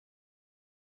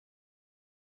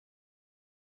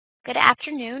Good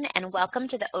afternoon and welcome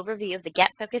to the overview of the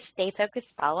Get Focused, Stay Focused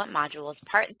Follow-Up Modules,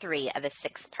 Part 3 of a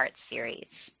 6-part series.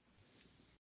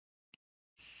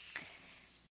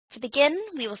 To begin,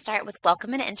 we will start with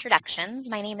welcome and introductions.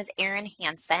 My name is Erin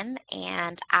Hansen,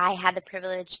 and I had the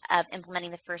privilege of implementing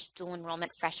the first dual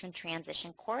enrollment freshman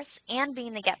transition course and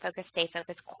being the Get Focused, Stay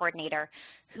Focused coordinator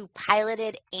who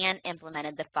piloted and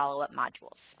implemented the follow-up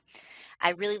modules.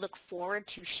 I really look forward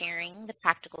to sharing the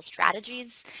practical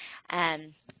strategies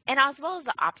and as well as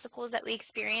the obstacles that we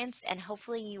experience, and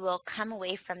hopefully you will come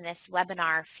away from this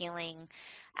webinar feeling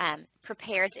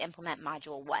prepared to implement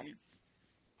Module 1.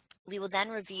 We will then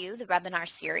review the webinar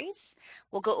series.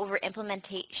 We'll go over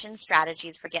implementation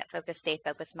strategies for Get Focused, Stay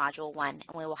Focused Module 1, and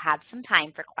we will have some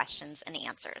time for questions and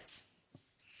answers.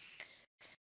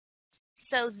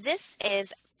 So this is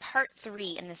part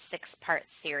 3 in the 6-part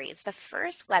series. The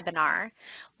first webinar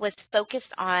was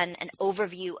focused on an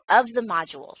overview of the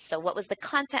modules. So what was the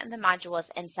content of the modules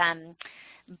and some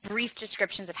brief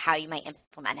descriptions of how you might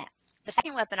implement it. The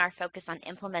second webinar focused on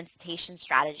implementation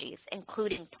strategies,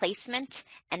 including placement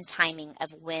and timing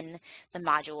of when the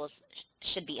modules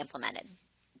should be implemented.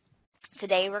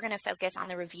 Today we're going to focus on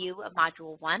the review of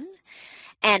Module 1,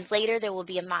 and later there will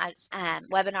be a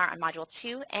webinar on Module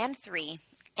 2 and 3,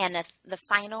 and the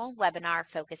final webinar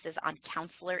focuses on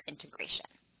counselor integration.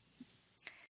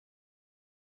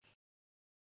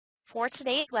 For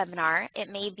today's webinar, it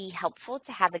may be helpful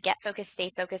to have a Get Focused,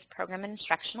 Stay Focused program and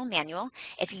instructional manual.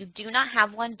 If you do not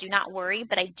have one, do not worry,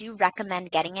 but I do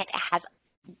recommend getting it. It has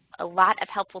a lot of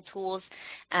helpful tools.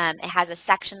 It has a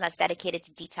section that's dedicated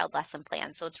to detailed lesson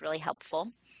plans, so it's really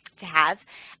helpful to have,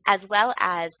 as well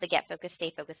as the Get Focused,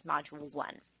 Stay Focused Module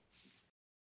 1.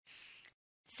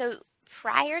 So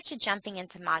prior to jumping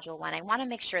into Module 1, I want to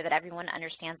make sure that everyone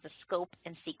understands the scope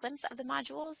and sequence of the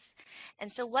modules. And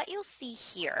so what you'll see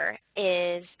here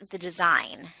is the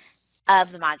design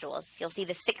of the modules. You'll see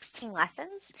the 16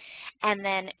 lessons, and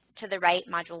then to the right,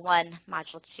 Module 1,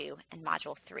 Module 2, and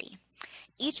Module 3.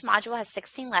 Each module has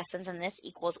 16 lessons, and this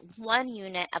equals 1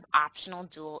 unit of optional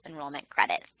dual enrollment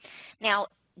credit. Now,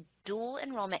 dual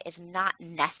enrollment is not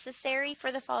necessary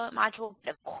for the follow-up module,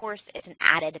 but of course it's an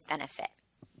added benefit.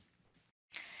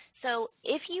 So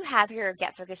if you have your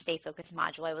Get Focused, Stay Focused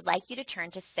module, I would like you to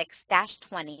turn to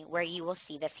 6-20 where you will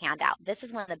see this handout. This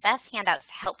is one of the best handouts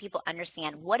to help people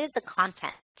understand what is the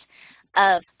content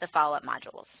of the follow-up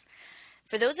modules.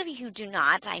 For those of you who do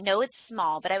not, I know it's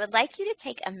small, but I would like you to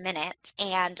take a minute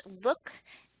and look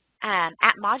at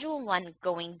Module 1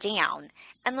 going down,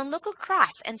 and then look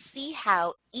across and see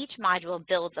how each module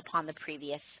builds upon the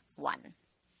previous one.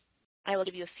 I will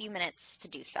give you a few minutes to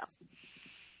do so.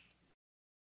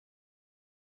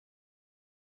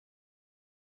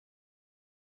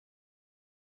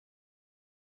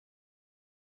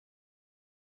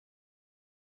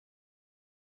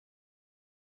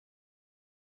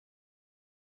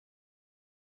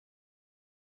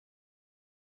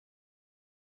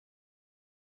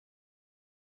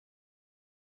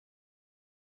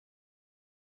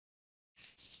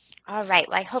 All right,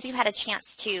 well, I hope you had a chance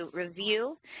to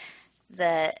review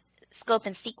the scope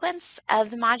and sequence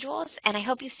of the modules, and I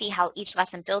hope you see how each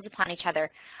lesson builds upon each other.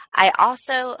 I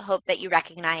also hope that you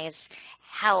recognize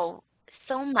how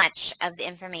so much of the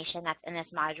information that's in this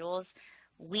modules,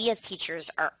 we as teachers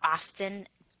are often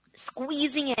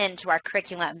squeezing into our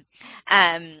curriculum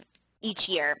each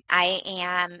year. I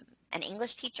am an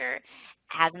English teacher.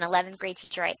 As an 11th grade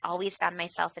teacher, I always found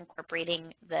myself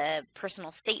incorporating the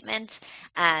personal statement,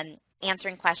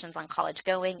 answering questions on college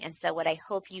going, and so what I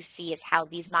hope you see is how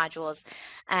these modules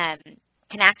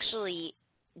can actually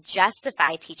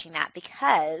justify teaching that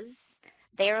because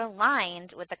they're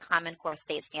aligned with the Common Core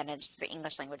State Standards for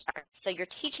English Language Arts. So you're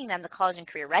teaching them the college and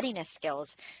career readiness skills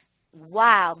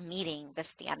while meeting the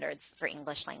standards for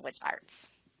English Language Arts.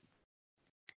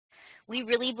 We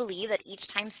really believe that each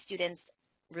time students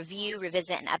review,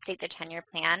 revisit, and update their 10-year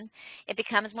plan, it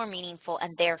becomes more meaningful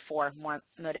and therefore more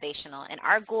motivational. And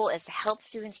our goal is to help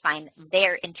students find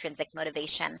their intrinsic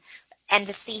motivation and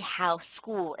to see how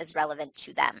school is relevant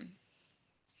to them.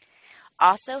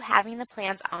 Also, having the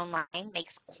plans online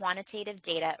makes quantitative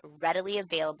data readily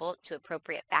available to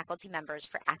appropriate faculty members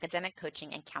for academic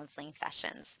coaching and counseling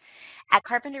sessions. At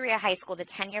Carpinteria High School, the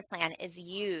 10-year plan is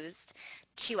used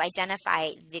to identify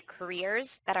the careers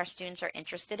that our students are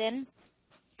interested in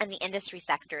and the industry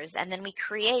sectors, and then we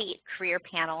create career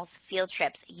panels, field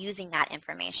trips using that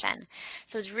information.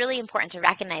 So it's really important to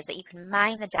recognize that you can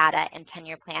mine the data in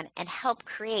 10-year plan and help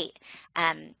create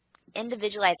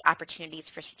individualized opportunities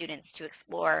for students to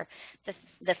explore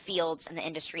the fields and the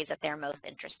industries that they're most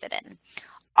interested in.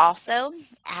 Also,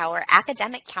 our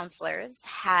academic counselors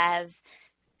have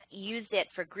used it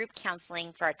for group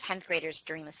counseling for our 10th graders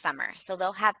during the summer. So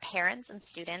they'll have parents and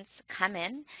students come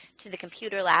in to the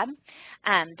computer lab.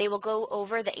 They will go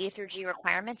over the A through G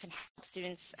requirements and help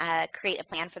students create a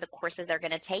plan for the courses they're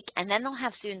going to take. And then they'll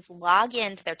have students log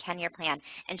into their 10-year plan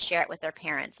and share it with their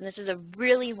parents. And this is a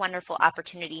really wonderful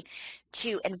opportunity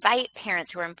to invite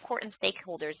parents who are important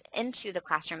stakeholders into the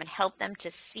classroom and help them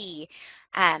to see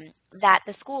that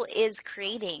the school is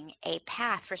creating a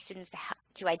path for students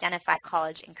to identify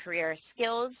college and career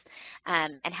skills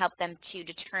and help them to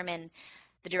determine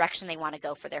the direction they want to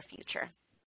go for their future.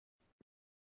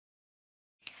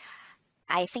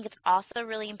 I think it's also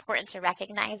really important to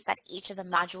recognize that each of the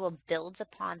module builds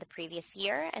upon the previous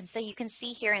year. And so you can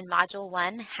see here in Module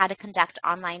 1 how to conduct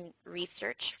online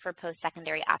research for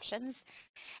post-secondary options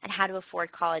and how to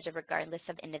afford college regardless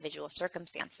of individual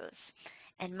circumstances.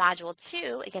 In Module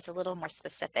 2, it gets a little more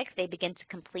specific. They begin to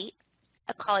complete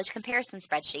a college comparison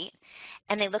spreadsheet,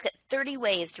 and they look at 30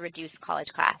 ways to reduce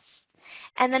college costs.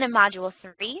 And then in Module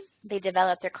 3, they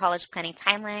develop their college planning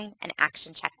timeline and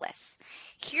action checklists.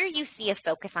 Here you see a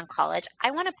focus on college.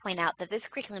 I want to point out that this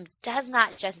curriculum does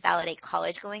not just validate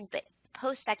college going, but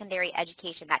post-secondary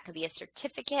education. That could be a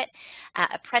certificate,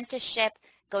 apprenticeship,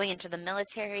 going into the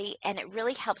military, and it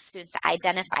really helps students to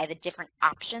identify the different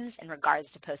options in regards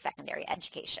to post-secondary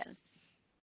education.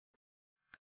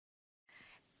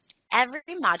 Every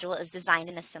module is designed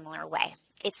in a similar way.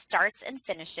 It starts and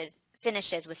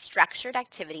finishes with structured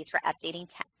activities for updating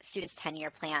students' 10-year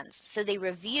plans. So they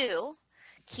review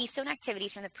keystone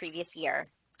activities from the previous year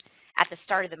at the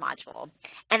start of the module,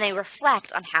 and they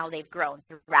reflect on how they've grown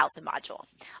throughout the module.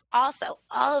 Also,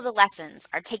 all of the lessons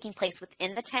are taking place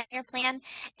within the 10-year plan,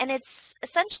 and it's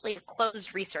essentially a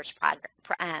closed research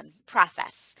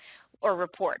process or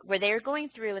report where they're going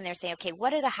through and they're saying, okay,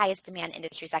 what are the highest demand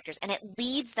industry sectors? And it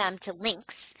leads them to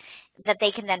links that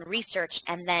they can then research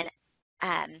and then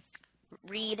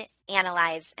read,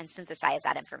 analyze, and synthesize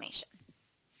that information.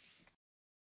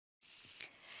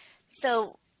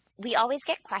 So we always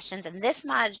get questions, and this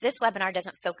webinar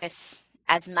doesn't focus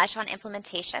as much on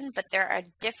implementation, but there are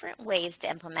different ways to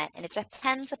implement, and it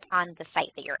depends upon the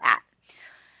site that you're at.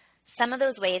 Some of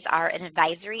those ways are an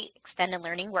advisory extended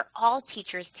learning where all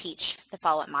teachers teach the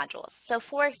follow-up modules. So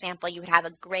for example, you would have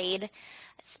a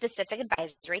grade-specific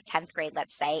advisory, 10th grade,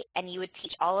 let's say, and you would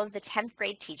teach all of the 10th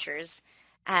grade teachers.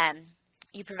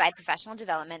 You provide professional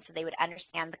development so they would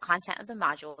understand the content of the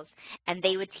modules, and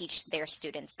they would teach their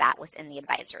students that within the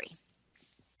advisory.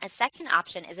 A second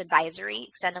option is advisory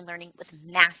extended learning with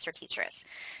master teachers.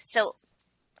 So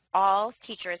all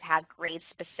teachers have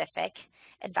grade-specific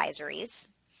advisories.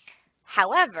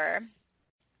 However,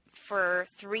 for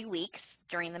 3 weeks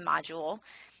during the module,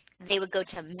 they would go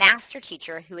to a master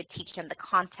teacher who would teach them the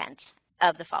content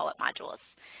of the follow-up modules.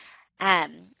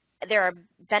 There are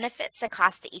benefits that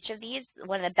cost to each of these.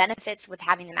 One of the benefits with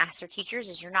having the master teachers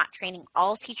is you're not training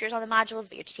all teachers on the modules,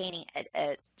 but you're training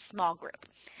a small group.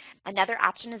 Another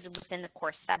option is within the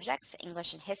course subjects,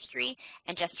 English and history,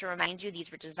 and just to remind you,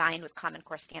 these were designed with Common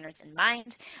Core standards in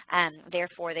mind.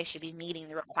 Therefore, they should be meeting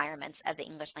the requirements of the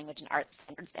English language and arts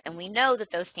standards. And we know that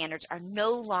those standards are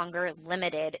no longer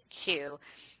limited to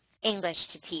English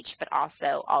to teach, but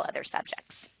also all other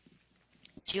subjects.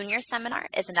 Junior seminar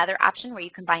is another option where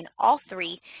you combine all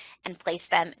three and place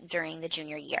them during the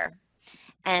junior year.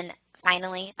 And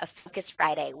finally, a Focus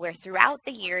Friday, where throughout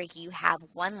the year you have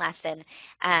one lesson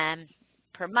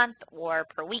per month or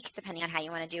per week, depending on how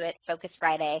you want to do it, Focus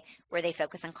Friday, where they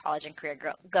focus on college and career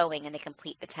going and they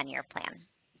complete the 10-year plan.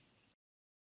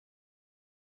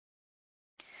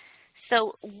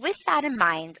 So with that in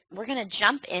mind, we're going to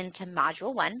jump into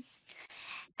Module 1.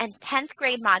 And 10th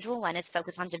grade Module 1 is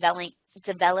focused on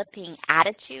developing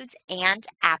attitudes and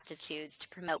aptitudes to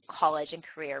promote college and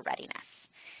career readiness.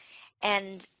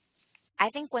 And I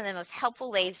think one of the most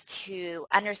helpful ways to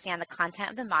understand the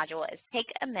content of the module is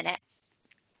take a minute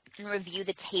and review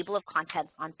the table of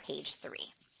contents on page 3.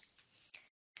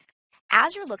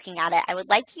 As you're looking at it, I would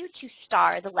like you to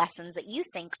star the lessons that you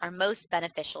think are most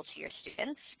beneficial to your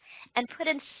students and put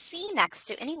in C next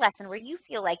to any lesson where you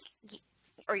feel like,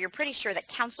 or you're pretty sure that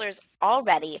counselors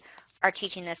already are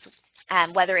teaching this,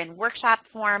 whether in workshop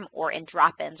form or in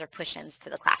drop-ins or push-ins to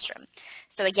the classroom.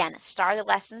 So again, star the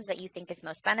lessons that you think is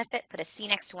most benefit, put a C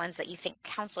next to ones that you think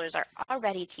counselors are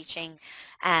already teaching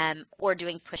or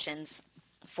doing push-ins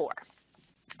for.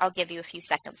 I'll give you a few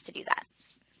seconds to do that.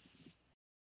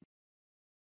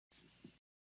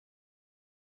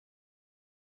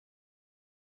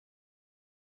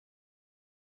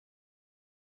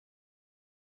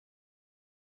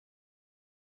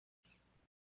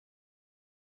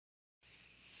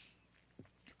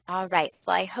 All right.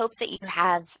 Well, I hope that you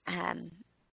have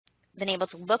been able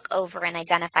to look over and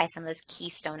identify some of those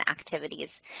keystone activities.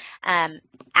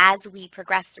 As we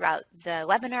progress throughout the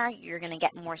webinar, you're going to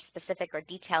get more specific or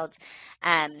detailed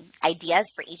ideas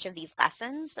for each of these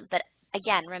lessons. But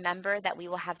again, remember that we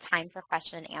will have time for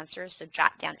question and answers, so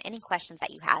jot down any questions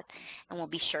that you have, and we'll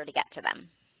be sure to get to them.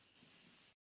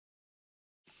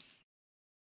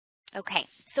 Okay,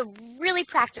 so really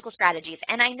practical strategies.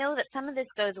 And I know that some of this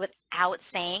goes without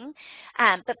saying,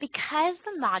 but because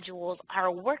the modules are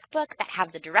a workbook that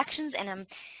have the directions in them,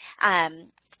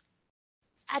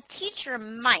 a teacher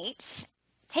might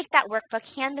take that workbook,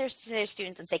 hand theirs to their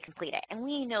students, and say complete it. And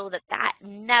we know that that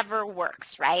never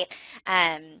works, right?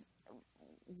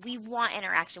 We want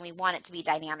interaction. We want it to be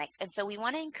dynamic. And so we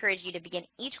want to encourage you to begin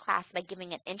each class by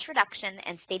giving an introduction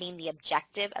and stating the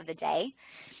objective of the day,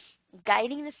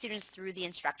 guiding the students through the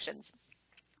instructions.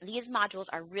 These modules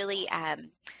are really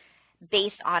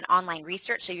based on online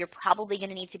research, so you're probably going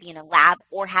to need to be in a lab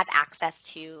or have access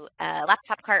to a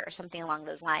laptop cart or something along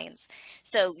those lines.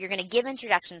 So you're going to give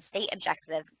introductions, state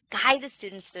objective, guide the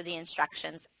students through the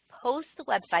instructions, post the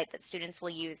website that students will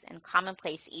use in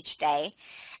Commonplace each day,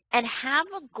 and have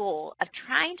a goal of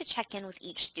trying to check in with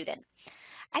each student.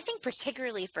 I think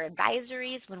particularly for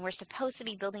advisories, when we're supposed to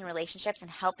be building relationships and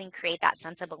helping create that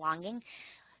sense of belonging,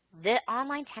 the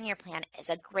online tenure plan is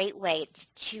a great way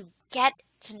to get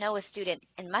to know a student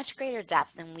in much greater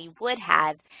depth than we would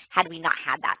have had we not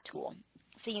had that tool.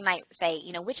 So you might say,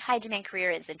 you know, which high demand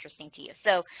career is interesting to you?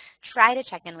 So try to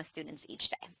check in with students each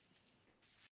day.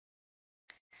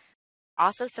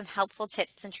 Also, some helpful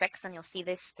tips and tricks, and you'll see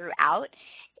this throughout,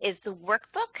 is the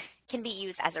workbook can be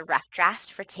used as a rough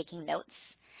draft for taking notes,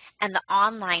 and the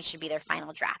online should be their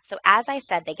final draft. So as I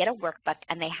said, they get a workbook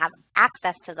and they have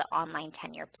access to the online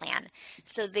tenure plan.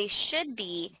 So they should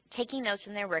be taking notes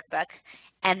in their workbook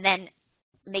and then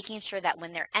making sure that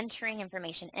when they're entering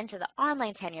information into the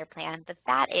online tenure plan,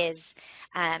 that is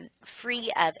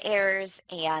free of errors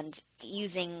and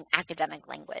using academic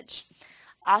language.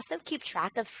 Also keep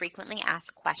track of frequently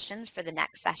asked questions for the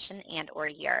next session and or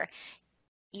year.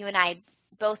 You and I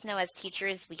both know as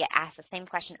teachers we get asked the same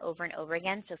question over and over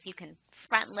again, so if you can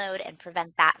front load and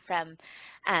prevent that from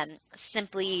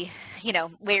simply, you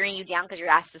know, wearing you down because you're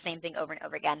asked the same thing over and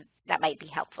over again, that might be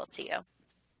helpful to you.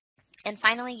 And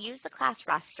finally, use the class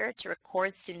roster to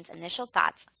record students' initial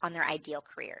thoughts on their ideal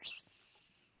careers.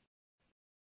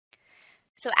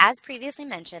 So as previously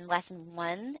mentioned, lesson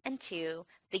 1 and 2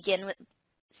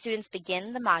 students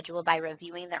begin the module by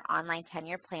reviewing their online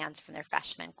tenure plans from their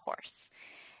freshman course.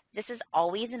 This is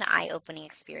always an eye-opening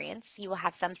experience. You will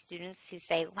have some students who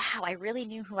say, wow, I really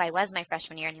knew who I was my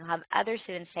freshman year, and you'll have other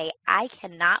students say, I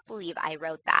cannot believe I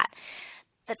wrote that.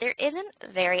 But there isn't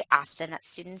very often that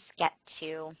students get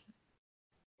to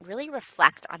really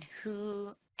reflect on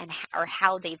who and or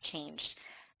how they've changed.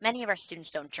 Many of our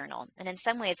students don't journal, and in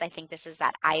some ways I think this is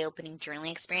that eye-opening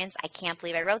journaling experience. I can't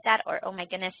believe I wrote that, or oh my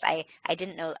goodness, I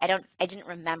didn't know, I didn't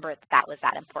remember that was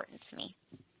that important to me.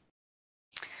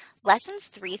 Lessons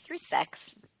 3 through 6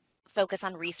 focus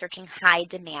on researching high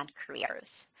demand careers.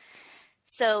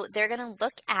 So they're going to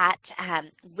look at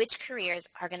which careers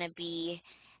are going to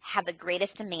have the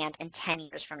greatest demand in 10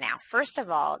 years from now. First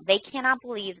of all, they cannot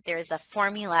believe there's a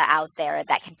formula out there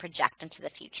that can project into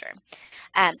the future.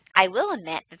 I will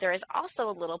admit that there is also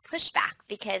a little pushback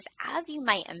because, as you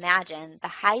might imagine, the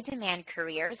high demand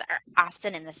careers are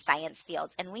often in the science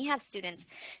fields, and we have students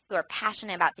who are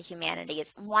passionate about the humanities,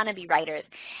 want to be writers,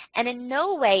 and in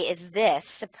no way is this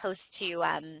supposed to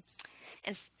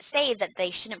and say that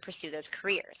they shouldn't pursue those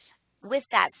careers. With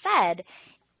that said,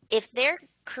 if their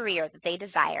career that they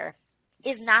desire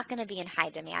is not going to be in high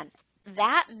demand,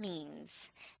 that means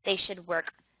they should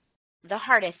work the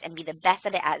hardest and be the best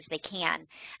at it as they can.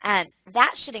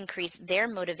 That should increase their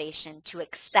motivation to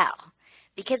excel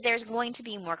because there's going to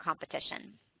be more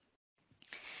competition.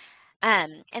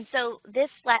 And so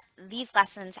these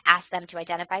lessons ask them to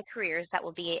identify careers that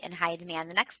will be in high demand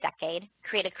the next decade,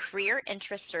 create a career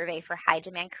interest survey for high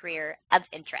demand career of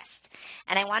interest.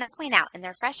 And I want to point out, in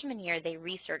their freshman year, they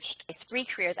researched 3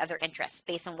 careers of their interest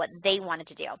based on what they wanted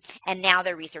to do. And now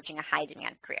they're researching a high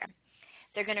demand career.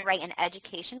 They're going to write an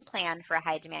education plan for a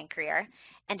high demand career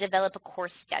and develop a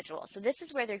course schedule. So this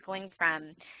is where they're going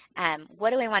from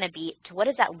what do I want to be to what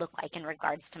does that look like in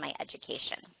regards to my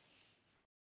education.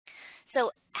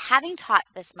 So having taught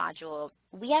this module,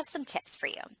 we have some tips for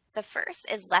you. The first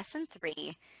is lesson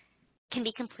 3 can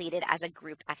be completed as a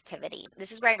group activity.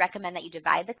 This is where I recommend that you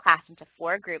divide the class into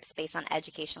 4 groups based on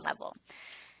education level.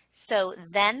 So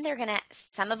then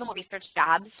some of them will research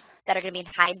jobs that are going to be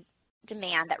in high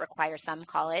demand that require some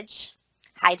college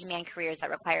high demand careers that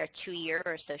require a 2-year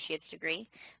or associate's degree,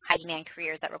 high demand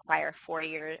careers that require a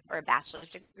 4-year or a bachelor's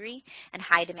degree, and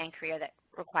high demand career that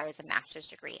requires a master's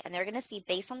degree. And they're going to see,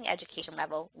 based on the education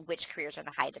level, which careers are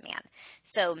the high demand.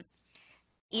 So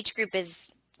each group is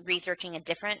researching a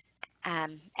different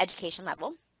education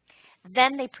level.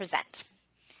 Then they present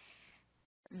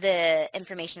the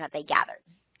information that they gathered.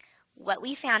 What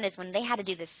we found is when they had to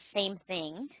do the same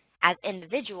thing as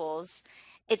individuals,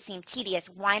 it seemed tedious.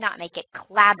 Why not make it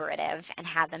collaborative and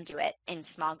have them do it in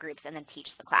small groups and then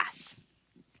teach the class?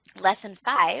 Lesson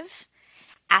 5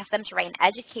 asked them to write an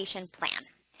education plan.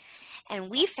 And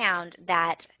we found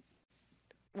that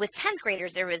with 10th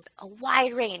graders, there was a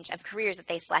wide range of careers that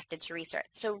they selected to research.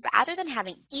 So rather than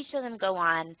having each of them go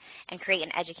on and create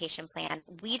an education plan,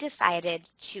 we decided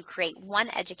to create one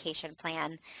education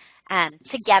plan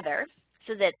together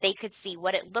so that they could see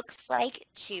what it looks like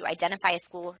to identify a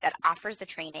school that offers the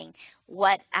training,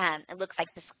 what it looks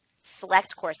like to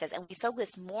select courses, and we focus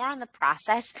more on the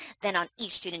process than on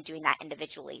each student doing that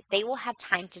individually. They will have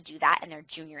time to do that in their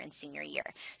junior and senior year.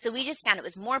 So we just found it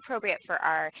was more appropriate for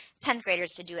our 10th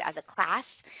graders to do it as a class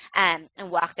and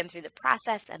walk them through the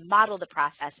process and model the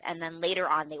process, and then later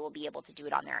on they will be able to do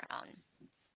it on their own.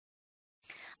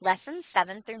 Lessons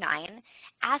 7 through 9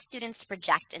 ask students to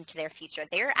project into their future.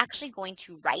 They're actually going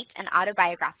to write an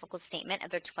autobiographical statement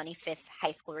of their 25th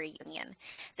high school reunion.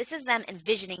 This is them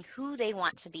envisioning who they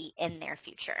want to be in their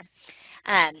future.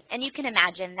 And you can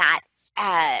imagine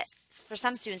that for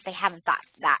some students, they haven't thought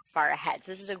that far ahead.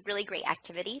 So this is a really great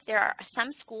activity. There are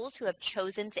some schools who have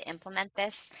chosen to implement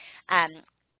this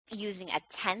using a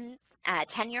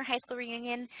 10-year high school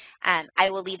reunion. I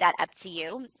will leave that up to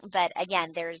you. But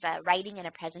again, there's a writing and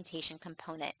a presentation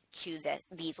component to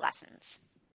these lessons.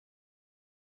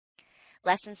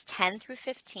 Lessons 10 through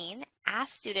 15 ask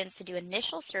students to do an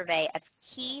initial survey of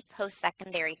key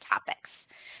post-secondary topics.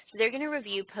 So they're going to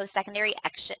review post-secondary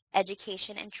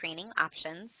education and training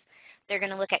options. They're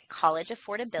going to look at college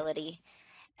affordability,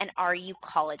 and are you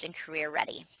college and career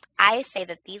ready? I say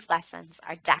that these lessons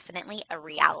are definitely a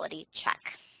reality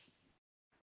check.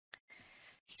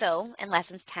 So in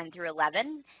lessons 10 through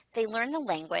 11, they learn the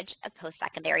language of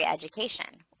post-secondary education.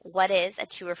 What is a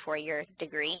 2 or 4-year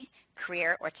degree,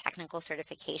 career or technical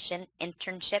certification,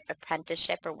 internship,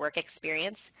 apprenticeship, or work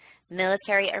experience,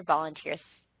 military or volunteer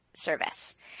service?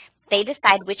 They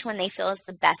decide which one they feel is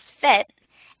the best fit,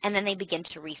 and then they begin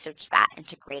to research that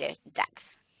into greater depth.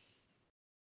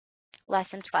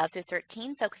 Lesson 12 through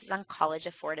 13 focuses on college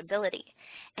affordability,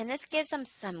 and this gives them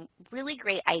some really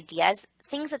great ideas,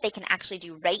 things that they can actually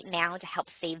do right now to help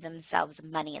save themselves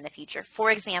money in the future.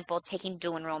 For example, taking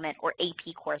dual enrollment or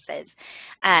AP courses,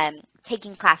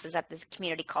 taking classes at the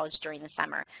community college during the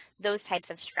summer, those types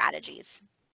of strategies.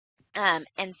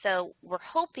 And so we're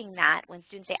hoping that when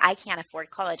students say, I can't afford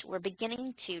college, we're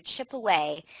beginning to chip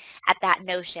away at that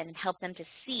notion and help them to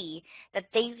see that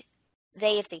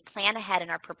if they plan ahead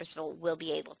and are purposeful, will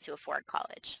be able to afford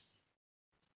college.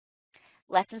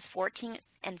 Lessons 14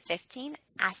 and 15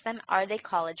 ask them, are they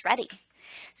college ready?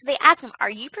 So they ask them, are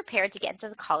you prepared to get into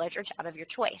the college or job of your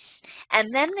choice?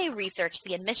 And then they research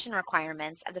the admission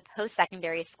requirements of the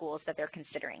post-secondary schools that they're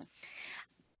considering.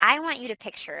 I want you to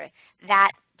picture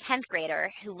that 10th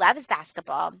grader who loves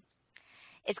basketball,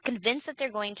 is convinced that they're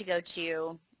going to go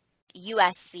to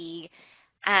USC.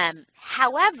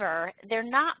 However, they're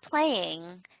not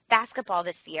playing basketball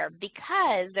this year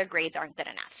because their grades aren't good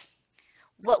enough.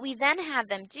 What we then have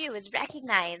them do is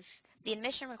recognize the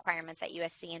admission requirements at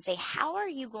USC and say, how are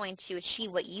you going to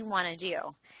achieve what you want to do?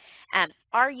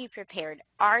 Are you prepared?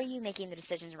 Are you making the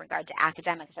decisions in regard to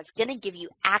academics that's going to give you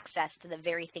access to the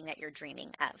very thing that you're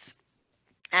dreaming of?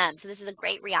 So this is a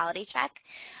great reality check.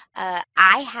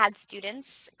 I had students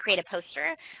create a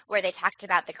poster where they talked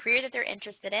about the career that they're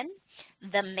interested in,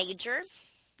 the major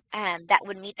that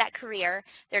would meet that career,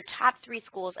 their top 3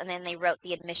 schools, and then they wrote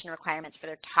the admission requirements for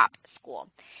their top school.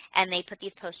 And they put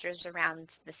these posters around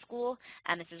the school.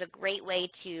 This is a great way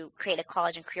to create a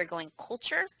college and career-going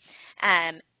culture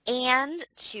and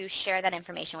to share that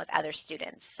information with other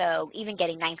students. So even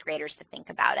getting 9th graders to think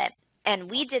about it.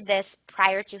 And we did this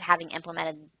prior to having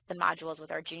implemented the modules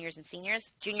with our juniors and seniors.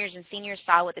 Juniors and seniors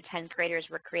saw what the 10th graders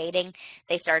were creating.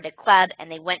 They started a club,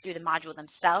 and they went through the module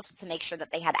themselves to make sure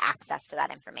that they had access to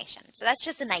that information. So that's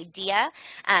just an idea.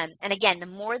 And again, the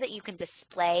more that you can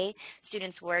display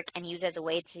students' work and use it as a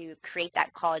way to create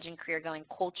that college and career-going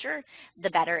culture,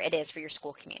 the better it is for your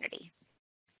school community.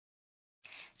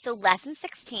 So lesson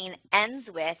 16 ends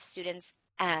with students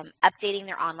updating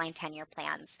their online 10-year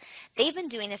plans. They've been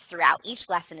doing this throughout. Each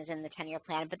lesson is in the 10-year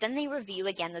plan, but then they review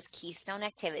again those keystone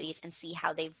activities and see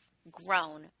how they've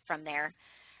grown from there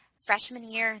freshman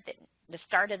year, the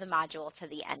start of the module to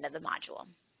the end of the module.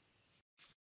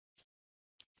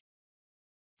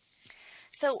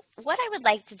 So what I would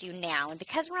like to do now, and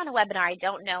because we're on a webinar, I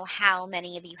don't know how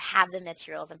many of you have the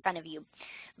materials in front of you,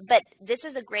 but this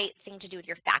is a great thing to do with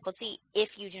your faculty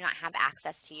if you do not have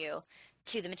access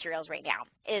to the materials right now,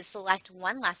 is select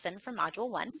one lesson from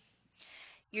Module 1.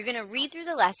 You're going to read through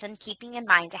the lesson, keeping in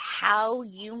mind how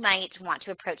you might want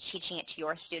to approach teaching it to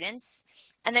your students,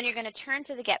 and then you're going to turn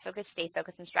to the Get Focused, Stay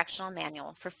Focused instructional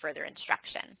manual for further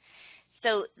instruction.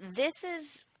 So this is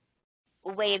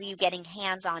a way of you getting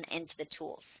hands-on into the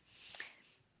tools.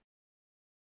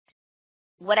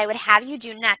 What I would have you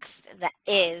do next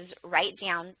is write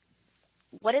down,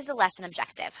 what is the lesson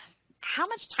objective? How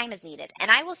much time is needed? And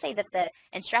I will say that the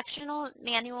instructional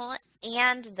manual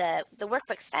and the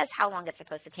workbook says how long it's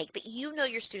supposed to take, but you know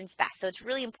your students best, so it's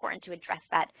really important to address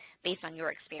that based on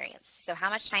your experience. So how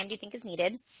much time do you think is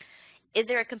needed? Is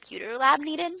there a computer lab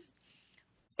needed?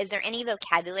 Is there any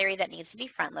vocabulary that needs to be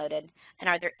front-loaded? And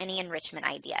are there any enrichment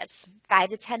ideas? 5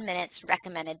 to 10 minutes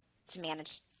recommended to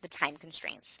manage the time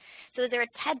constraints. So is there a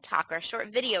TED Talk or a short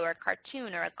video or a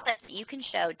cartoon or a clip that you can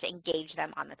show to engage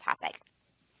them on the topic?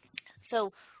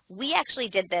 So we actually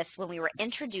did this when we were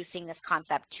introducing this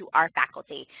concept to our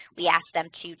faculty. We asked them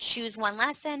to choose one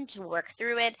lesson, to work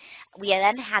through it. We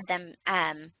then had them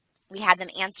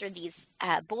answer these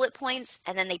bullet points,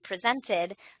 and then they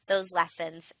presented those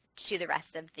lessons to the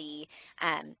rest of the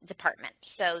department.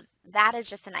 So that is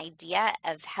just an idea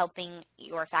of helping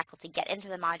your faculty get into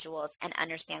the modules and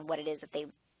understand what it is that they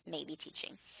may be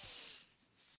teaching.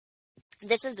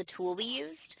 This is the tool we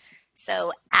used.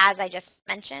 So as I just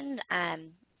mentioned,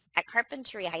 at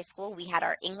Carpentry High School, we had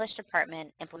our English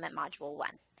department implement Module 1,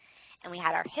 and we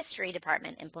had our History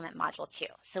department implement Module 2.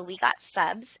 So we got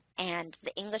subs, and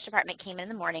the English department came in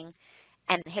the morning,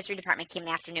 and the History department came in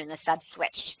the afternoon. The subs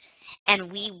switched.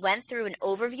 And we went through an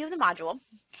overview of the module,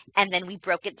 and then we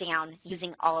broke it down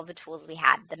using all of the tools we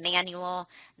had, the manual,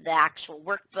 the actual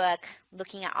workbook,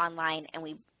 looking at online, and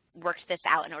we worked this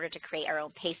out in order to create our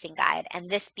own pacing guide. And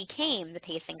this became the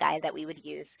pacing guide that we would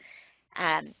use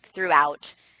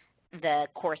throughout the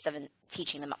course of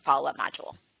teaching the follow-up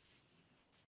module.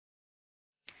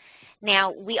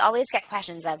 Now, we always get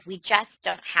questions of, we just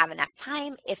don't have enough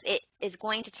time. If it is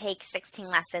going to take 16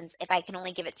 lessons, if I can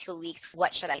only give it 2 weeks,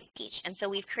 what should I teach? And so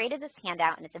we've created this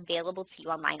handout, and it's available to you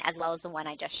online, as well as the one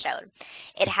I just showed.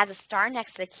 It has a star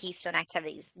next to the keystone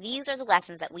activities. These are the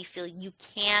lessons that we feel you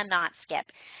cannot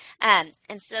skip. And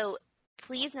so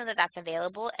please know that that's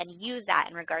available, and use that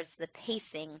in regards to the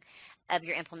pacing of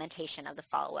your implementation of the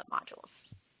follow-up modules.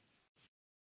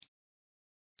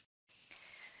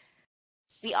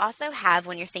 We also have,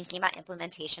 when you're thinking about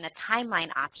implementation, a timeline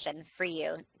option for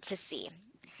you to see.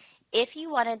 If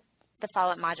you wanted the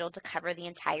follow-up module to cover the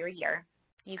entire year,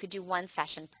 you could do 1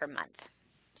 session per month.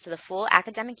 So the full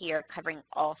academic year covering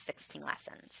all 16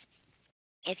 lessons.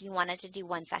 If you wanted to do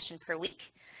 1 session per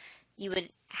week, you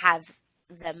would have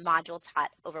the module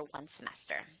taught over 1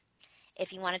 semester.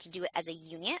 If you wanted to do it as a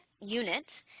unit,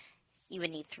 you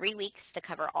would need 3 weeks to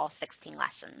cover all 16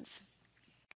 lessons.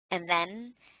 And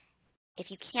then if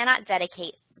you cannot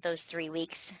dedicate those 3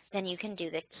 weeks, then you can do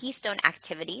the keystone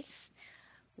activities,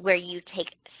 where you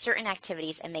take certain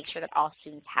activities and make sure that all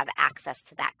students have access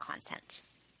to that content.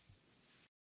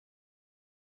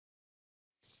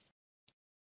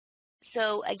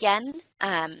 So again,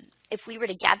 if we were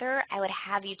together, I would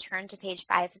have you turn to page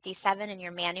 557 in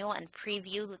your manual and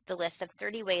preview the list of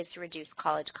 30 ways to reduce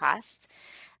college costs.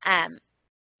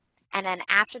 And then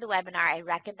after the webinar, I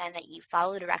recommend that you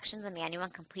follow the directions in the manual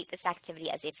and complete this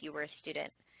activity as if you were a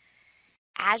student.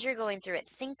 As you're going through it,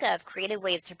 think of creative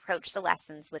ways to approach the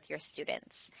lessons with your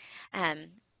students.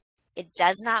 It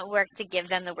does not work to give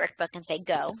them the workbook and say,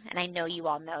 go, and I know you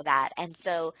all know that. And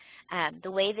so the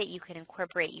way that you can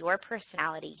incorporate your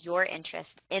personality, your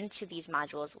interest into these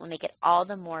modules will make it all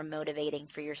the more motivating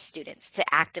for your students to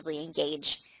actively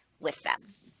engage with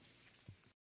them.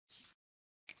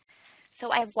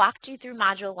 So I've walked you through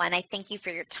Module 1. I thank you for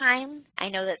your time. I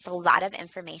know that's a lot of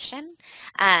information.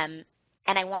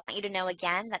 And I want you to know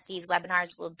again that these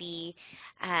webinars will be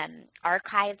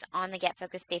archived on the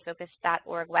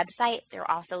getfocusedstayfocused.org website. There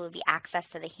also will be access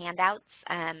to the handouts,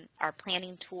 our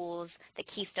planning tools, the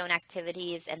keystone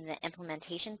activities, and the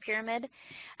implementation pyramid.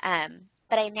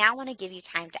 But I now want to give you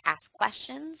time to ask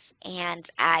questions, and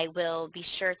I will be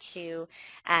sure to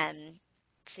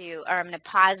I'm going to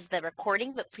pause the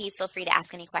recording, but please feel free to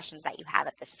ask any questions that you have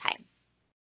at this time.